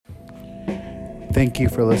Thank you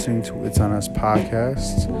for listening to It's On Us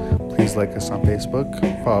podcast. Please like us on Facebook,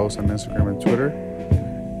 follow us on Instagram and Twitter,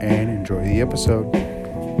 and enjoy the episode.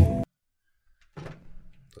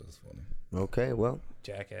 That's funny. Okay, well,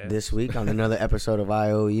 Jackass. this week on another episode of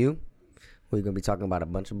IOU, we're gonna be talking about a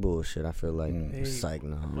bunch of bullshit. I feel like it's like,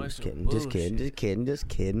 no, I'm just kidding, just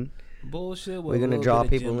kidding. Bullshit. We're gonna draw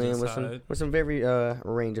people in with some very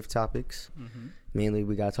range of topics. Mm-hmm. Mainly,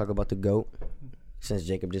 we gotta talk about the GOAT. Since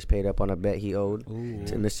Jacob just paid up on a bet he owed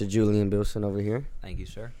to Mr. Julian Bilson over here. Thank you,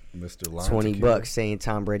 sir. Mr. Lion $20 saying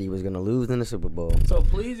Tom Brady was gonna lose in the Super Bowl. So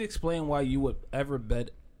please explain why you would ever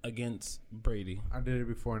bet against Brady. I did it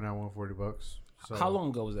before and I won $40. So How long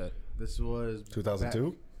ago was that? This was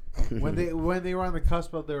 2002? when they were on the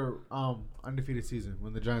cusp of their undefeated season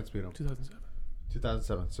when the Giants beat them.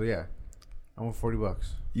 2007. So yeah, I won $40.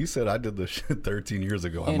 You said I did this shit 13 years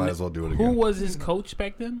ago. I And might as well do it Who again. was his coach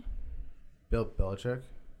back then? Bill Belichick.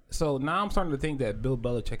 So now I'm starting to think that Bill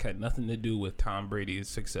Belichick had nothing to do with Tom Brady's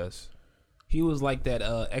success. He was like that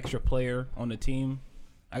extra player on the team.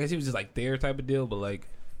 I guess he was just like their type of deal, but like,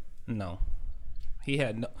 no. He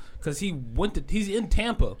had no, because he's in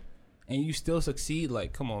Tampa, and you still succeed.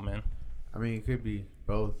 Like, come on, man. I mean, it could be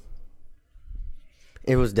both.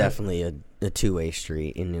 It was definitely a two-way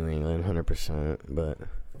street in New England, 100%.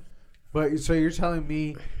 But so you're telling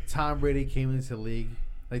me Tom Brady came into the league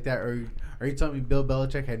like that, or are you telling me Bill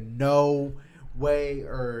Belichick had no way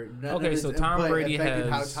or none Okay, of his so Tom input Brady affected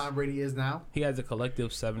has- how Tom Brady is now? He has a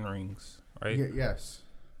collective 7 rings, right? Yes.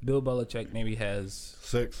 Bill Belichick maybe has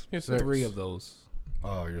 6? 3 of those.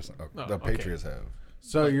 Oh, you're saying the okay. Patriots have.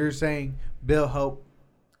 So you're saying Bill helped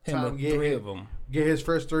Him Tom with get 3 of them. get his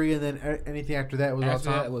first 3, and then anything after that was After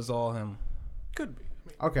all Tom? that, it was all him. Could be.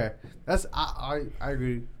 Okay, that's I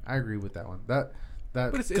agree. I agree with that one. That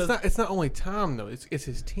But it's not only Tom though. It's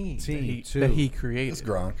his team too. that he created. It's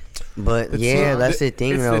Gronk. But It's yeah, not- that's the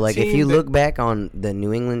thing it's though. the Like if team you that- look back on the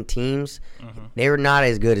New England teams, they were not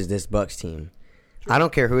as good as this Bucks team. I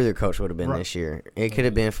don't care who their coach would have been Right. this year. It could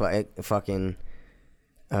have been fucking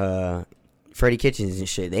Freddie Kitchens and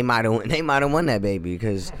shit. They might have won that baby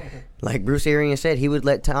because, like Bruce Arians said, he would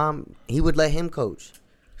let him coach.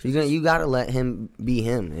 So you gotta let him be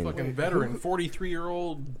him. And Fucking veteran,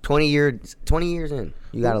 43-year-old. 20 years in,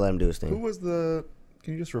 you gotta let him do his Who thing. was the?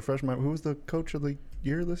 Can you just refresh my? Who was the coach of the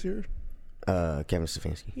year this year? Kevin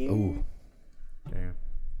Stefanski. Oh,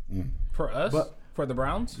 damn. For us? But- For the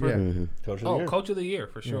Browns? Yeah. coach of the Oh, year. coach of the year,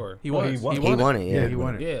 for sure. He Well, was. he won. He won it. Yeah, Yeah, he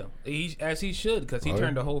won it. Yeah, as he should, because he Oh,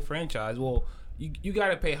 turned yeah. the whole franchise. Well, you got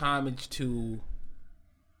to pay homage to,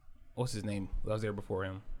 what's his name? I was there before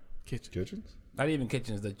him. Kitchens. Not even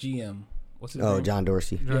Kitchens, the GM. What's his Oh, name? John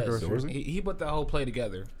Dorsey. Yes. Dorsey. He put that whole play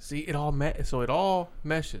together. See, it all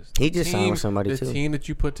meshes. He just signed with somebody, the too. The team that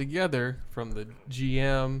you put together, from the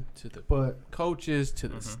GM to the But coaches to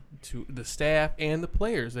the staff and the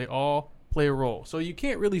players, they all play a role. So you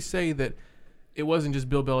can't really say that it wasn't just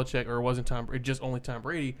Bill Belichick or it wasn't just only Tom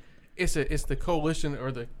Brady. It's the coalition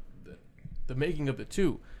or the making of the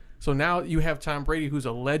two. So now you have Tom Brady, who's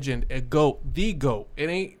a legend, a GOAT, the GOAT.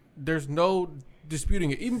 There's no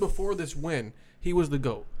disputing it. Even before this win, he was the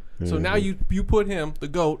GOAT. So now you put him, the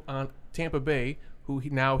GOAT, on Tampa Bay,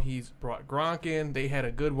 he's brought Gronk in. They had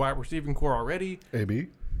a good wide receiving core already. AB.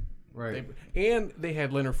 right. And they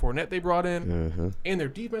had Leonard Fournette they brought in. And their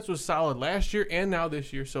defense was solid last year and now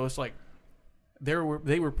this year. So it's like they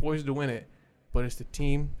were poised to win it, but it's the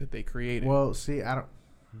team that they created. Well, see, I don't,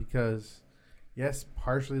 because yes,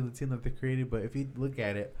 partially the team that they created, but if you look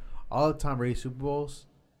at it, all of Tom Brady's Super Bowls,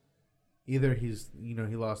 either he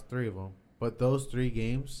lost 3 of them, but those 3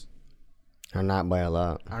 games Or not by a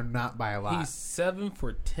lot. are not by a lot. He's 7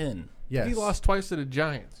 for 10. Yes. He lost twice to the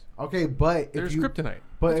Giants. Okay, but There's if you kryptonite.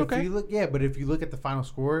 but That's if okay. you look at the final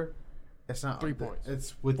score, it's not 3 points.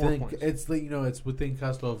 It's 4 within. points. It's within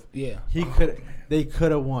cusp of. Yeah. They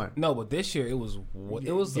could have won. No, but this year it was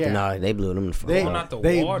Yeah. No, they blew them the fuck They out. not the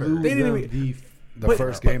they water. blew They didn't them even- The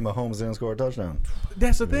first game, Mahomes didn't score a touchdown.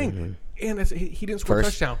 That's the thing. And he didn't score a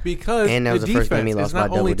First- touchdown because and that was the the first game he defense lost is not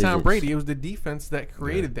by only double Tom digits. Brady. It was the defense that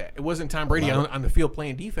created that. It wasn't Tom Brady on the field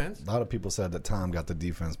playing defense. A lot of people said that Tom got the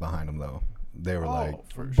defense behind him, though. They were like,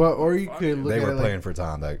 for sure. But or you could look they at were it playing like, for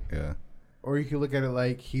Tom. Like, yeah. or you could look at it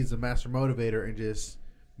like he's a master motivator and just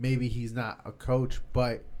maybe he's not a coach,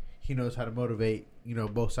 but he knows how to motivate.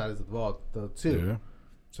 Both sides of the ball though too. Yeah.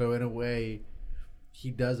 So in a way, he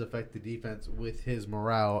does affect the defense with his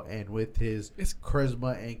morale and with his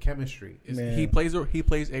charisma and chemistry. He plays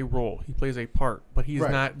a role. He plays a part, but he's Right.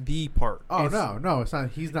 not the part. Oh no, it's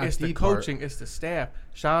not. He's not. It's the part. coaching. It's the staff.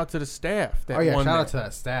 Shout out to the staff. That Oh yeah, won shout out that. to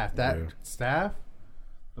that staff. That Yeah. staff,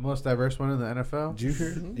 The most diverse one in the NFL.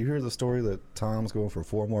 Did you hear the story that Tom's going for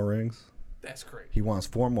 4 more rings? That's crazy. He wants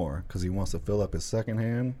 4 more because he wants to fill up his second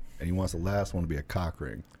hand, and he wants the last one to be a cock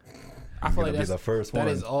ring. I feel like Gonna be the first that one.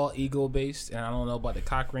 is all ego based, and I don't know about the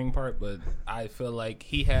cock ring part, but I feel like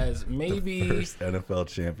he has maybe First NFL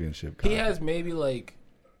championship. he cock has maybe like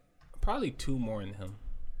probably 2 more in him.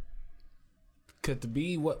 Cause to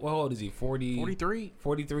be what old is he? 43.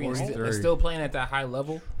 43 and 43. still playing at that high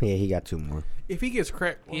level. Yeah, he got 2 more. If he gets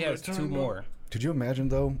cracked, He has 2 more. Could you imagine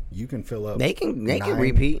though? You can fill up. They can 9.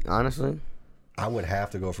 repeat, honestly. I would have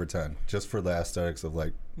to go for 10 just for the aesthetics of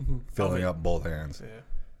like filling up both hands.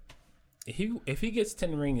 Yeah. If he gets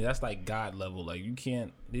 10 rings, that's like God level. Like you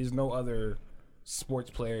can't. There's no other sports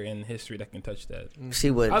player in history that can touch that. See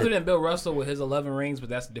what Other than Bill Russell with his 11 rings, but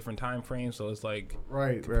that's a different time frame. So it's like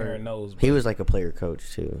Right, comparing those. he was like a player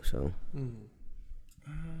coach too. So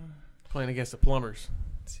Playing against the plumbers.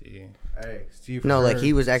 See. Hey, Steve. no, like Kerr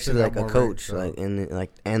he was still actually got like a more coach, rings, so.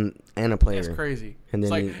 like and a player. That's crazy. And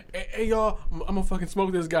It's then like, hey y'all, I'm gonna fucking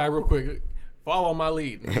smoke this guy real quick. Follow my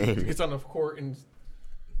lead. He gets on the court and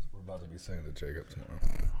We're about to be saying to Jacob tomorrow.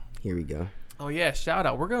 Here we go. oh yeah, shout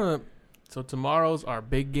out. So tomorrow's our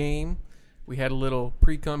big game. We had a little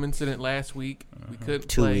pre-cum incident last week. We couldn't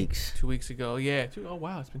 2 play weeks. 2 weeks ago. Yeah. Oh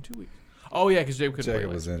wow, it's been 2 weeks. Oh yeah, because Jacob couldn't Jacob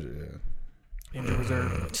play. was injured. Injured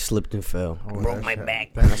reserve. Slipped and fell. Oh, Broke that my shit-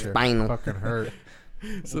 back. that shit Spinal. fucking hurt.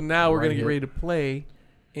 So now we're Right gonna get here. ready to play.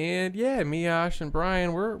 And yeah, Miash and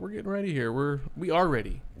Brian, we're getting ready here. We are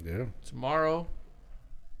ready. Yeah. Yeah. Tomorrow,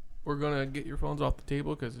 we're gonna get your phones off the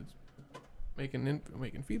table because it's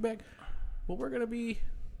making feedback. But we're gonna be,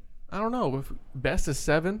 I don't know, if best of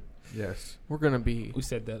 7. Yes. We're gonna be We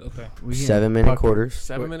said that. Okay. We 7-minute fucking- quarters.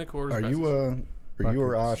 7-minute quarters. Are best you of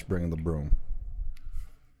or Buckets. Ash bringing the broom?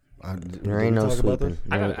 There ain't no sweeping.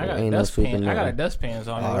 I No, got ain't a no dustpan. sweeping. I got a nothing. dustpans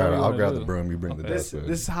on. All Whatever right, you I'll wanna grab do. the broom. You bring the Okay. dustpan.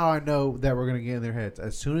 This is how I know that we're gonna get in their heads.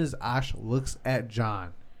 As soon as Ash looks at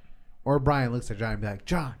John, or Brian looks at John, and be like,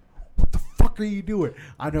 "John, what the fuck are you doing?"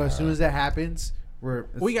 I know. As soon as that happens,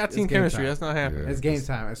 We got team game chemistry. time. That's not happening. Yeah. It's game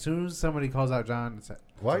time. As soon as somebody calls out John, it's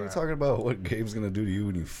Why are you alright. talking about what Gabe's gonna do to you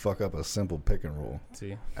when you fuck up a simple pick and roll?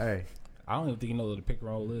 See, Hey, I don't even think you know what a pick and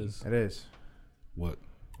roll is. it is. What?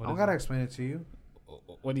 I don't gotta explain it to you.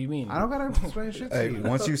 What do you mean? I don't gotta explain shit to Hey, you.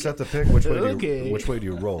 once you set the pick, which way do Okay. you which way do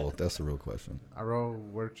you roll? That's the real question. I roll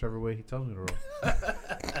whichever way he tells me to roll.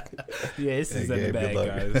 Yeah, this Hey, is in the Gabe, bag, good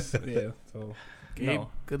luck. guys. Yeah. So, Gabe, no.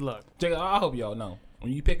 good luck. Jacob, I hope y'all know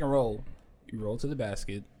when you pick and roll, you roll to the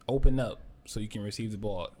basket, open up so you can receive the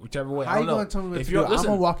ball. Whichever way. How I you don't know. gonna tell me what If to you're do? listen,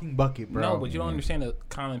 I'm a walking bucket, bro. no, but you don't understand the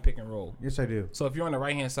common pick and roll. Yes, I do, So if you're on the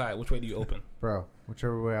right hand side, which way do you open? bro.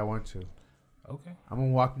 Whichever way I want to. Okay. I'm a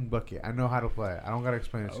walking bucket. I know how to play. I don't gotta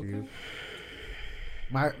explain it to Okay. you.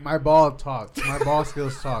 My ball talks. My ball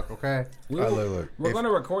skills talk. Okay. All right, look. We're If-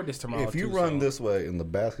 gonna record this tomorrow. If you too, run so. this way and the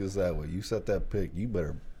basket is that way, you set that pick, you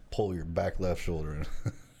better pull your back left shoulder in.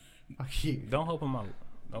 Fuck you. don't help him out.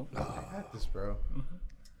 Nope. I got this, bro.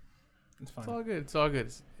 It's fine. It's all good. It's all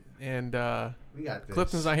good. And We got this.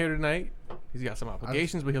 Clifton's not here tonight. He's got some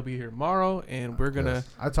obligations, but he'll be here tomorrow. And we're gonna.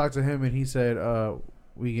 I talked to him and he said,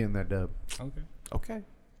 we getting that dub. Okay. Okay.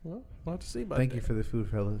 Well, we'll have to see about Thank that. you for the food,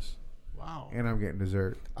 fellas. Wow. And I'm getting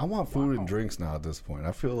dessert. I want food and drinks now at this point.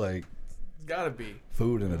 I feel like It's gotta be.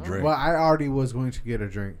 food and a drink. Well, I already was going to get a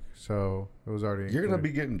drink, so it was already. You're gonna be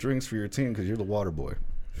included. getting drinks for your team because you're the water boy.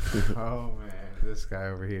 Oh man, this guy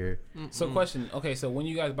over here. So question. Okay, so when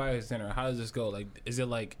you guys buy a dinner, how does this go? Like, is it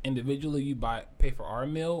like individually you pay for our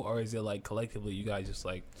meal, or is it like collectively you guys just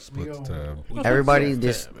like Split the tab. Everybody Yeah,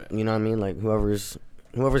 just, man. you know what I mean? Like whoever's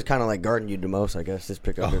kind of like guarding you the most, I guess, just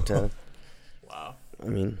pick up their tab. Wow. I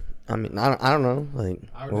mean, I don't know. Like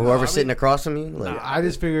I would- whoever's I mean- sitting across from you, like I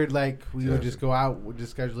just figured like we would Yeah. just go out, we'd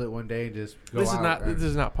just schedule it one day and just go This is out. not. and- This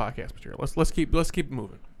is not podcast material. Let's keep it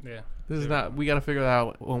moving. yeah? This is not. We got to figure that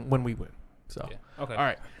out when we win. So. Yeah. Okay. All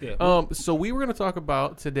right. Yeah. So we were going to talk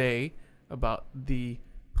about today about the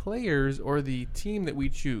players or the team that we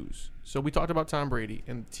choose. So we talked about Tom Brady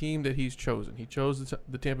and the team that he's chosen. He chose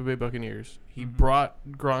the Tampa Bay Buccaneers. He brought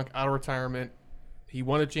Gronk out of retirement. He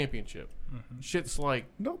won a championship. Shit's like,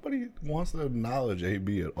 Nobody wants to acknowledge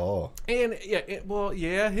AB at all. and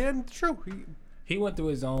true. He went through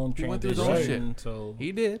his own He went through transition. his own shit. So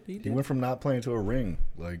He did. He went from not playing to a ring.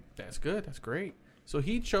 Like That's good. That's great. So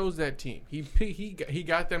he chose that team. He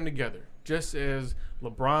got them together, just as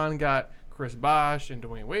LeBron got Chris Bosh and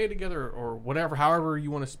Dwayne Wade together, or whatever, however you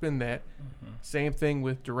want to spin that. Same thing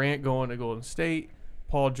with Durant going to Golden State,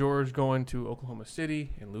 Paul George going to Oklahoma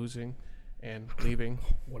City and losing and leaving.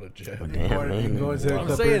 what a jab. damn, Going- man. going to the I'm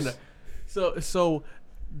Clippers. saying that. So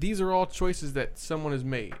these are all choices that someone has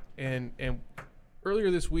made, and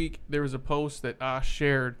earlier this week there was a post that Ash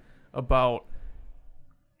shared about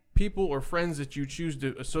people or friends that you choose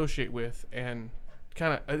to associate with, and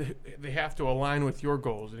kind of they have to align with your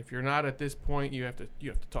goals. And if you're not at this point, you have to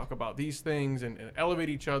talk about these things and elevate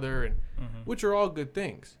each other, and which are all good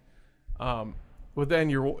things. But then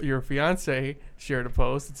your fiance shared a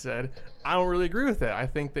post that said, "I don't really agree with that. I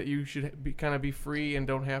think that you should be free and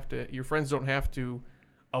don't have to. Your friends don't have to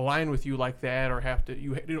align with you like that, or have to.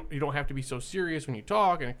 You don't have to be so serious when you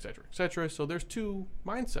talk, and et cetera, et cetera." So there's two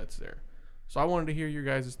mindsets there. So I wanted to hear your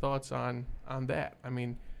guys' thoughts on that. I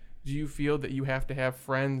mean, do you feel that you have to have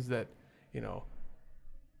friends that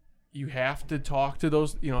you have to talk to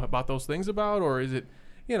those about those things about, or is it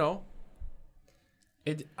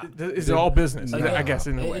is it all business? I guess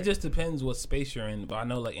in a way. It just depends what space you're in. But I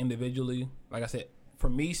know, like, individually, like I said, for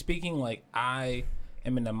me speaking, like, I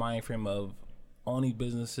am in the mind frame of owning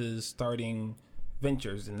businesses, starting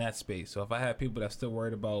ventures in that space. So if I have people that's still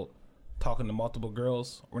worried about talking to multiple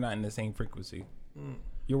girls, we're not in the same frequency.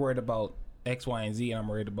 You're worried about X, Y, and Z, and I'm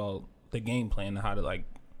worried about the game plan and how to, like,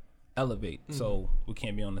 elevate. So we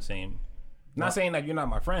can't be on the same. Not saying that you're not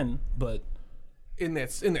my friend, but in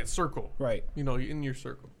that circle, right? In your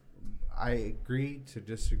circle. I agree to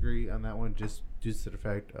disagree on that one, just due to the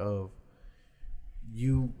fact of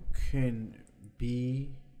you can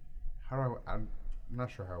be. I'm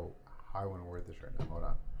not sure how I want to word this right now. Hold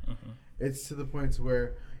on. It's to the point to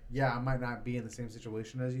where, I might not be in the same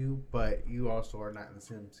situation as you, but you also are not in the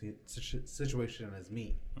same situation as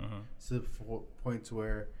me. To the point to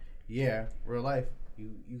where, real life,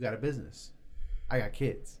 you got a business. I got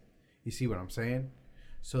kids. You see what I'm saying?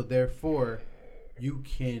 So therefore, you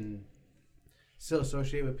can still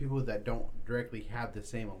associate with people that don't directly have the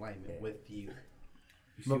same alignment with you.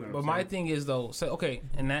 But my thing is, though, so okay,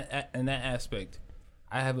 in that aspect,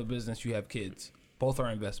 I have a business, you have kids. Both are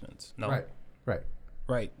investments. No.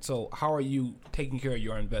 Right. So how are you taking care of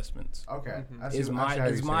your investments? Okay. Is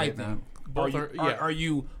my thing. Are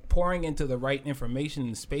you pouring into the right information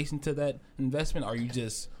and space into that investment? Or are you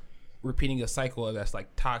just repeating a cycle that's like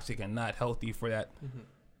toxic and not healthy for that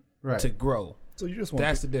to grow? So you just want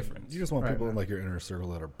that's the difference. You just want people in like your inner circle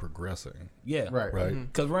that are progressing. Yeah. Right.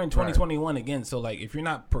 Because we're in 2021 again. So like, if you're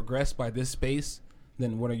not progressed by this space,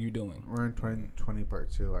 then what are you doing? We're in 2020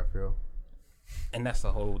 part 2, I feel. And that's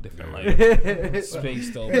a whole different like space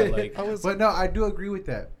though. But like, but no, I do agree with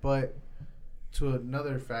that. But to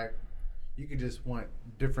another fact, you could just want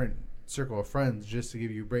different circle of friends just to give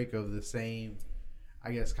you a break of the same,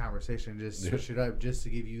 I guess, conversation. Just switch it up, just to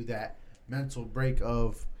give you that mental break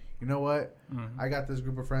of, you know what? I got this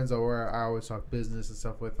group of friends where I always talk business and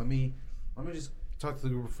stuff with. Let me just talk to the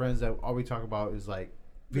group of friends that all we talk about is like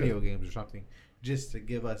video games or something, just to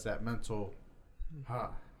give us that mental. I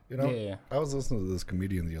was listening to this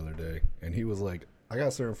comedian the other day, and he was like, I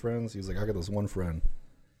got certain friends. He was like, I got this one friend.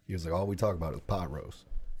 He was like, all we talk about is pot roast.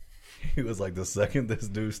 He was like, the second this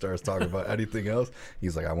dude starts talking about anything else,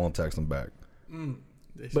 he's like, I won't text him back.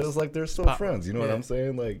 But it's like they're still friends. You know what I'm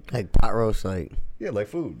saying? Like pot roast, like like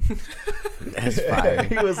food. That's fire.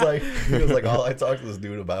 he was like, all I talk to this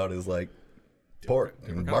dude about is like pork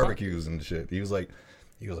and barbecues and shit. He was like,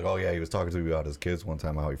 oh yeah, he was talking to me about his kids one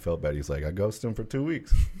time, how he felt bad. He's like, I ghosted him for 2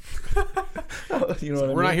 weeks. You know what I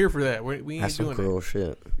mean? We're not here for that. We ain't that's doing some cruel that.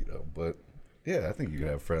 shit. But yeah, I think you can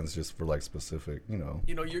have friends just for like specific,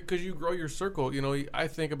 because you grow your circle. I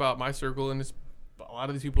think about my circle, and it's a lot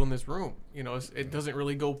of these people in this room. It doesn't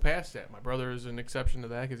really go past that. My brother is an exception to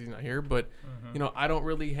that because he's not here. But I don't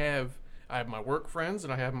really have. I have my work friends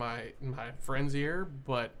and I have my friends here,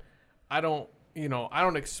 but I don't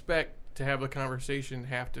expect to have the conversation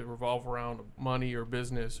have to revolve around money or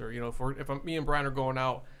business, or if me and Brian are going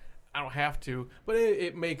out, I don't have to, but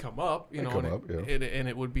it may come up, and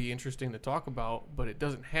it would be interesting to talk about, but it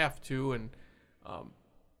doesn't have to, and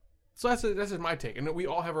so that's just my take, and we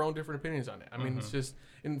all have our own different opinions on it. I mean, it's just,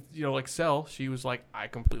 and like Sel, she was like, I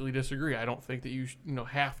completely disagree. I don't think that you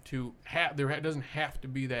have to doesn't have to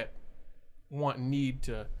be that want need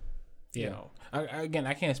to.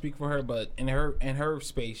 I can't speak for her, but in her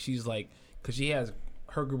space, she's like, because she has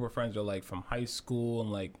her group of friends are like from high school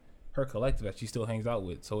and like her collective that she still hangs out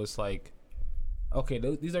with. So it's like, okay,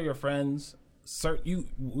 these are your friends.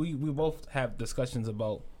 We both have discussions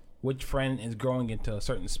about which friend is growing into a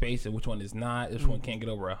certain space and which one is not. Which one can't get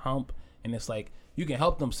over a hump, and it's like you can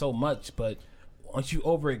help them so much, but once you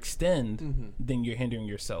overextend, then you're hindering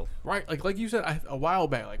yourself. Right, like you said a while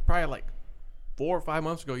back, like probably like 4 or 5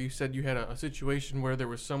 months ago, you said you had a situation where there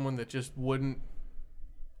was someone that just wouldn't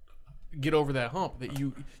get over that hump. That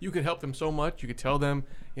you could help them so much. You could tell them,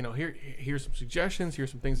 here's some suggestions,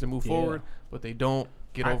 here's some things to move forward, but they don't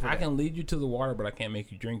get over that. I can lead you to the water, but I can't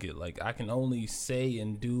make you drink it. Like, I can only say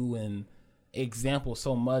and do and example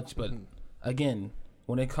so much, but again,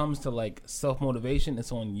 when it comes to like self-motivation,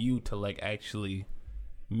 it's on you to like actually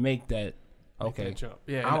make that jump.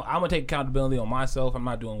 I'm gonna take accountability on myself. I'm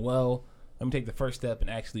not doing well. Let me take the first step and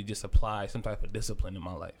actually just apply some type of discipline in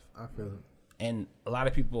my life. I feel it. And a lot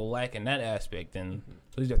of people lack in that aspect, and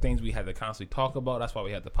so these are things we have to constantly talk about. That's why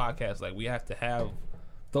we have the podcast. Like, we have to have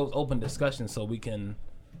those open discussions so we can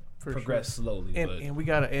progress slowly. And we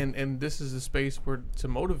gotta and this is a space where to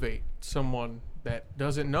motivate someone that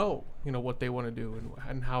doesn't know, what they want to do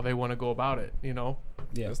and how they want to go about it.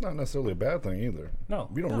 Yeah, it's not necessarily a bad thing either. No,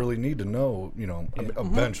 we don't really need to know.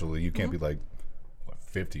 Eventually, you can't be like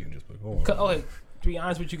 50 and just be like, to be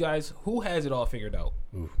honest with you guys, who has it all figured out?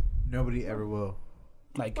 Oof. Nobody ever will.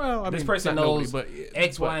 Like, this person knows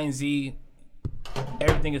X, Y, and Z.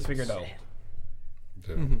 Everything is figured out.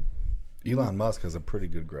 Yeah. Elon Musk has a pretty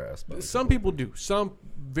good grasp. Some people do. Some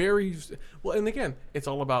very well. And again, it's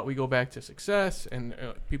all about, we go back to success and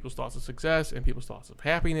people's thoughts of success and people's thoughts of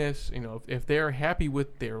happiness. If they're happy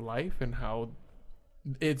with their life and how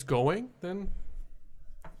it's going, then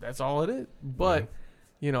that's all it is. But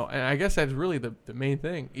and I guess that's really the main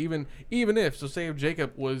thing. Even if, so say if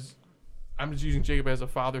Jacob was, I'm just using Jacob as a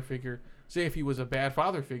father figure. Say if he was a bad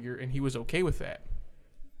father figure and he was okay with that,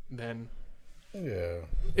 then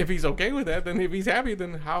if he's okay with that, then if he's happy,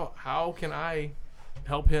 then how can I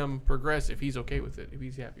help him progress if he's okay with it, if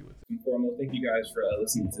he's happy with it? And foremost, thank you guys for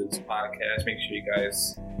listening to this podcast. Make sure you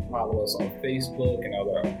guys follow us on Facebook and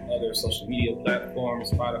other social media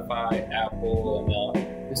platforms, Spotify, Apple,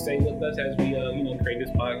 and just stay with us as we create this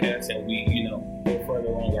podcast and we go further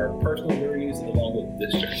along our personal journeys along with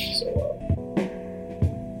this journey. So